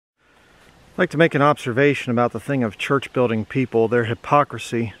I'd like to make an observation about the thing of church building people, their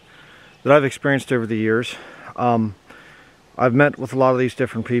hypocrisy that I've experienced over the years. I've met with a lot of these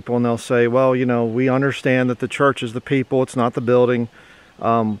different people, and they'll say, well, you know, we understand that the church is the people, it's not the building.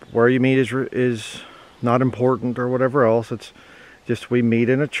 Where you meet is not important or whatever else. It's just we meet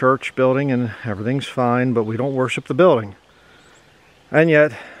in a church building and everything's fine, but we don't worship the building. And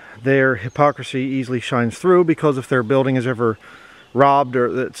yet their hypocrisy easily shines through, because if their building is ever robbed,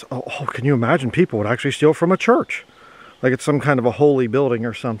 or it's, oh, can you imagine people would actually steal from a church? Like it's some kind of a holy building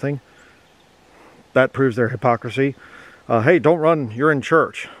or something. That proves their hypocrisy. Hey, don't run, you're in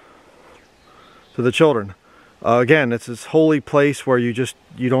church. To the children. Again, it's this holy place where you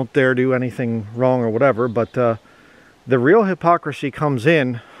don't dare do anything wrong or whatever, but the real hypocrisy comes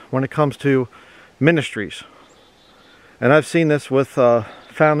in when it comes to ministries. And I've seen this with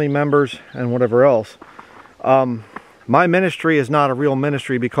family members and whatever else. My ministry is not a real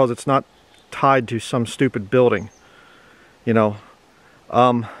ministry because it's not tied to some stupid building. You know,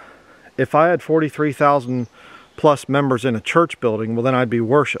 if I had 43,000 plus members in a church building, well then I'd be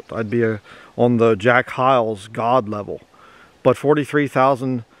worshipped. I'd be on the Jack Hyles God level. But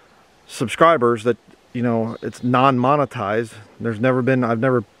 43,000 subscribers that, you know, it's non-monetized. I've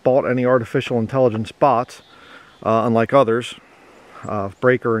never bought any artificial intelligence bots, unlike others,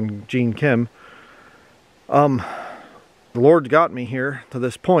 Breaker and Gene Kim. The Lord got me here to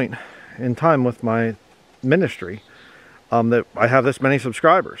this point in time with my ministry, that I have this many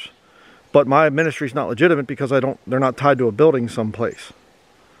subscribers. But my ministry is not legitimate because they're not tied to a building someplace.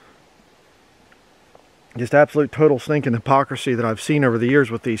 Just absolute total stinking hypocrisy that I've seen over the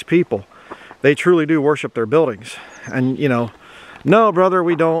years with these people. They truly do worship their buildings. And, you know, no, brother,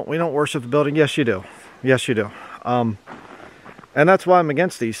 we don't worship the building. Yes, you do. Yes, you do. And that's why I'm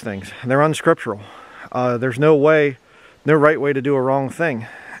against these things. They're unscriptural. There's no right way to do a wrong thing.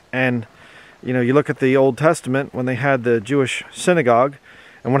 And, you know, you look at the Old Testament when they had the Jewish synagogue,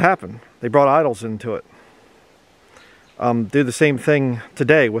 and what happened? They brought idols into it. Do the same thing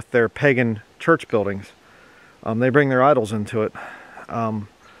today with their pagan church buildings. They bring their idols into it. I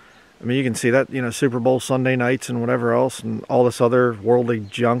mean, you can see that, you know, Super Bowl Sunday nights and whatever else, and all this other worldly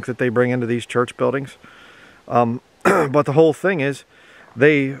junk that they bring into these church buildings. But the whole thing is,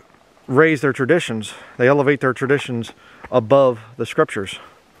 they raise their traditions. They elevate their traditions above the scriptures.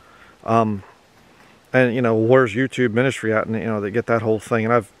 And, you know, where's YouTube ministry at? And, you know, they get that whole thing,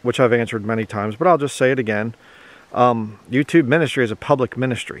 and which I've answered many times, but I'll just say it again. YouTube ministry is a public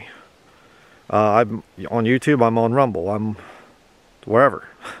ministry. I'm on YouTube, I'm on Rumble, I'm wherever.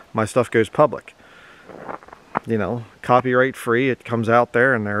 My stuff goes public. You know, copyright free, it comes out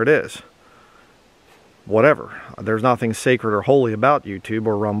there, and there it is. Whatever. There's nothing sacred or holy about YouTube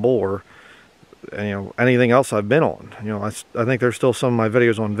or Rumble or, you know, anything else I've been on. You know, I think there's still some of my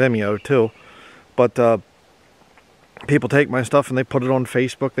videos on Vimeo too. But people take my stuff and they put it on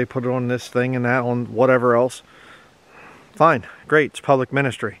Facebook, they put it on this thing and that, on whatever else. Fine, great, it's public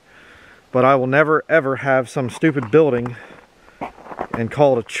ministry. But I will never ever have some stupid building and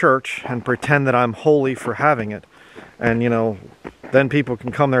call it a church and pretend that I'm holy for having it. And, you know, then people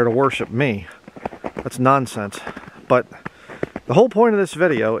can come there to worship me. That's nonsense. But the whole point of this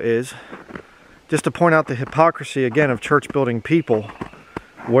video is just to point out the hypocrisy again of church building people,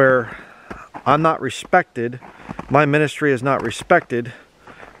 where I'm not respected, my ministry is not respected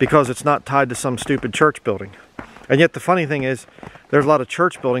because it's not tied to some stupid church building. And yet the funny thing is, there's a lot of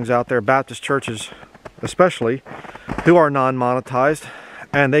church buildings out there, Baptist churches especially, who are non-monetized,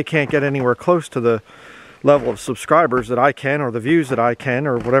 and they can't get anywhere close to the level of subscribers that I can, or the views that I can,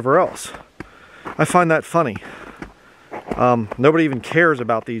 or whatever else. I find that funny. Nobody even cares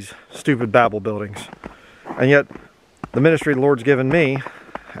about these stupid Babel buildings. And yet, the ministry the Lord's given me,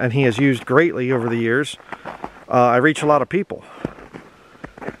 and He has used greatly over the years, I reach a lot of people.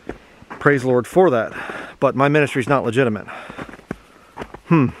 Praise the Lord for that. But my ministry's not legitimate.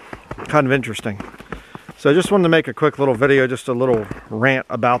 Kind of interesting. So I just wanted to make a quick little video, just a little rant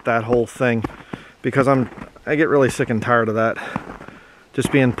about that whole thing, because I get really sick and tired of that.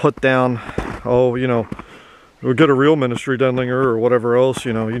 Just being put down, oh, you know, we'll get a real ministry down there or whatever else,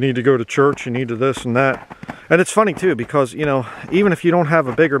 you know, you need to go to church, you need to this and that. And it's funny too, because, you know, even if you don't have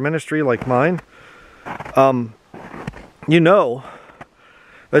a bigger ministry like mine, you know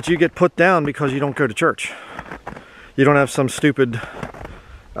that you get put down because you don't go to church. You don't have some stupid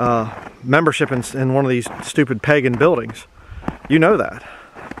membership in one of these stupid pagan buildings. You know that.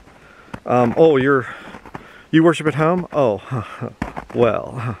 Oh, you worship at home? Oh,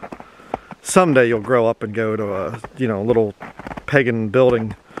 well, someday you'll grow up and go to a, you know, little pagan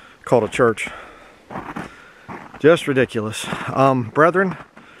building called a church. Just ridiculous. Brethren,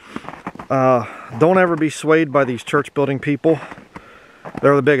 Don't ever be swayed by these church building people.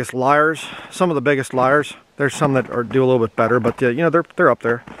 They're the biggest liars. Some of the biggest liars. There's some that do a little bit better, but you know, they're up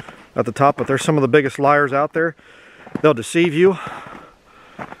there at the top. But there's some of the biggest liars out there. They'll deceive you.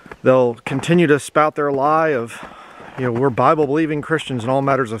 They'll continue to spout their lie of, you know, we're Bible-believing Christians in all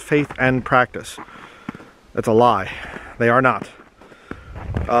matters of faith and practice. That's a lie. They are not.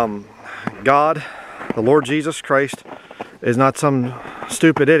 God, the Lord Jesus Christ, is not some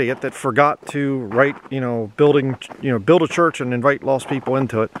stupid idiot that forgot to write, build a church and invite lost people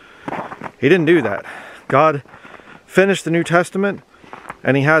into it. He didn't do that. God finished the New Testament,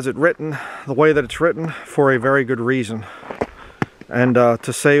 and He has it written the way that it's written for a very good reason. And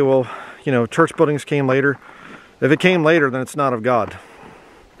to say, well, church buildings came later. If it came later, then it's not of God.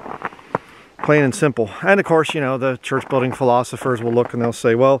 Plain and simple. And of course, the church building philosophers will look and they'll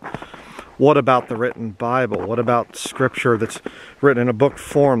say, well, what about the written Bible? What about Scripture that's written in a book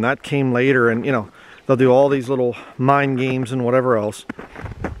form? That came later, and they'll do all these little mind games and whatever else.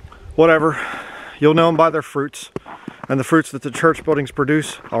 Whatever. You'll know them by their fruits. And the fruits that the church buildings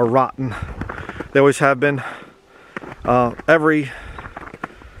produce are rotten. They always have been. Every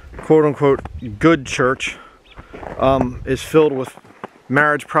quote-unquote good church is filled with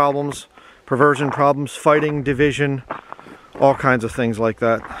marriage problems, perversion problems, fighting, division, all kinds of things like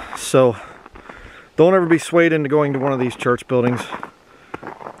that. So don't ever be swayed into going to one of these church buildings,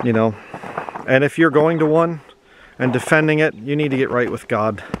 and if you're going to one and defending it, you need to get right with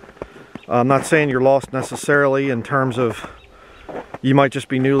God. I'm not saying you're lost necessarily in terms of you might just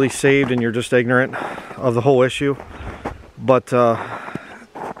be newly saved and you're just ignorant of the whole issue, but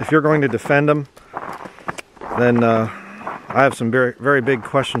if you're going to defend them, then I have some very, very big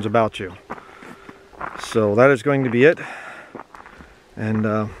questions about you. So that is going to be it,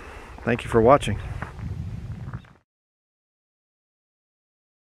 and thank you for watching.